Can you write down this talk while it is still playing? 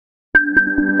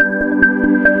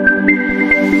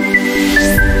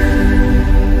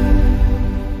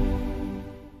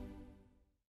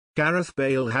Gareth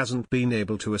Bale hasn't been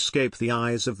able to escape the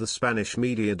eyes of the Spanish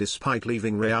media despite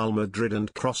leaving Real Madrid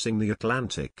and crossing the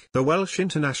Atlantic. The Welsh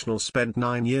international spent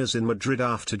 9 years in Madrid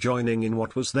after joining in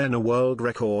what was then a world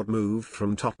record move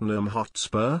from Tottenham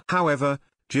Hotspur. However,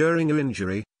 during an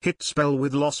injury-hit spell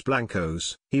with Los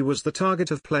Blancos, he was the target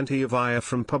of plenty of ire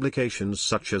from publications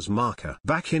such as Marca.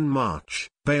 Back in March,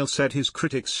 Bale said his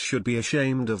critics should be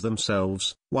ashamed of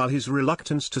themselves, while his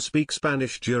reluctance to speak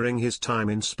Spanish during his time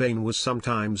in Spain was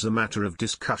sometimes a matter of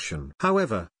discussion.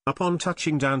 However, upon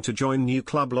touching down to join new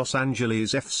club Los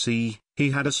Angeles FC, he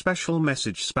had a special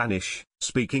message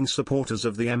Spanish-speaking supporters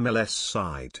of the MLS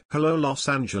side. "Hello Los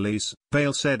Angeles,"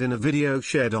 Bale said in a video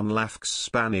shared on LAFC's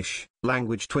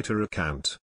Spanish-language Twitter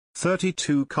account.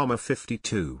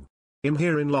 32,52. "I'm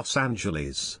here in Los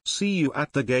Angeles. See you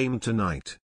at the game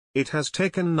tonight." "It has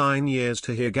taken 9 years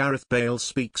to hear Gareth Bale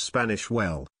speak Spanish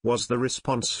well," was the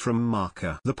response from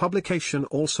Marca. The publication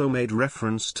also made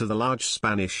reference to the large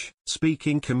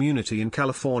Spanish-speaking community in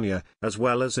California, as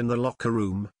well as in the locker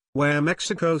room, where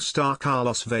Mexico star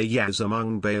Carlos Vela is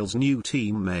among Bale's new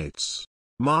teammates.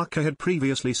 Marca had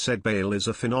previously said Bale is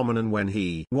a phenomenon when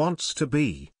he wants to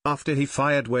be, after he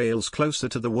fired Wales closer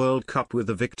to the World Cup with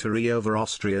a victory over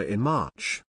Austria in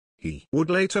March. He would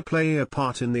later play a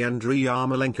part in the Andriy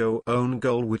Yarmolenko own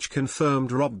goal which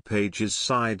confirmed Rob Page's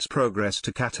side's progress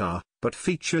to Qatar, but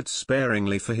featured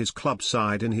sparingly for his club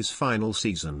side in his final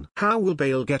season. How will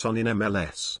Bale get on in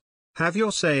MLS? Have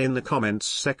your say in the comments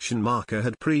section. Marca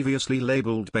had previously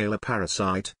labelled Bale a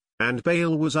parasite, and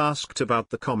Bale was asked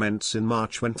about the comments in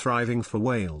March when thriving for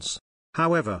Wales.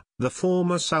 However, the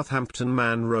former Southampton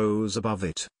man rose above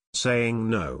it, saying,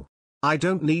 "No. I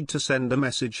don't need to send a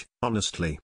message,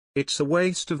 honestly. It's a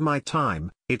waste of my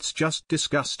time, it's just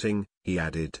disgusting," he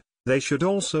added. "They should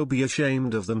also be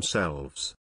ashamed of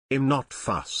themselves. I'm not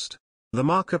fussed." The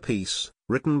Marca piece,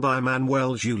 written by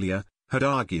Manuel Julia, had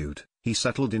argued, he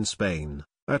settled in Spain,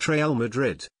 at Real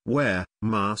Madrid, where,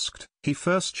 masked, he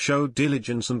first showed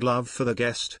diligence and love for the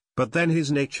guest, but then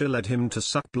his nature led him to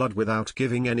suck blood without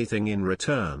giving anything in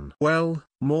return. Well,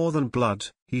 more than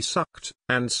blood, he sucked,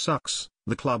 and sucks,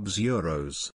 the club's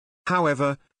Euros.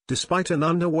 However, despite an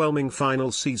underwhelming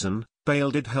final season,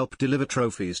 Bale did help deliver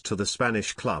trophies to the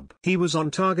Spanish club. He was on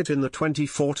target in the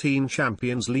 2014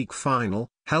 Champions League final,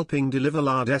 helping deliver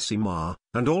La Decima,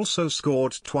 and also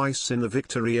scored twice in the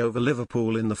victory over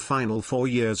Liverpool in the final 4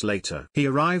 years later. He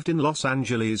arrived in Los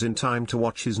Angeles in time to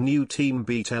watch his new team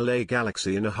beat LA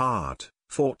Galaxy in a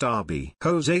hard-fought derby.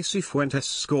 Jose Cifuentes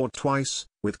scored twice,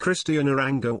 with Cristian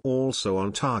Arango also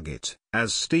on target,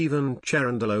 as Steven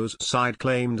Cherundolo's side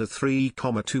claimed a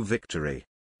 3-2 victory.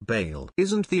 Bale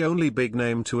isn't the only big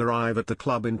name to arrive at the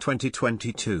club in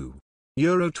 2022.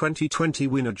 Euro 2020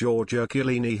 winner Giorgio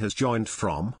Chiellini has joined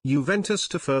from Juventus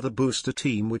to further boost a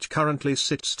team which currently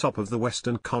sits top of the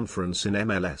Western Conference in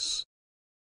MLS.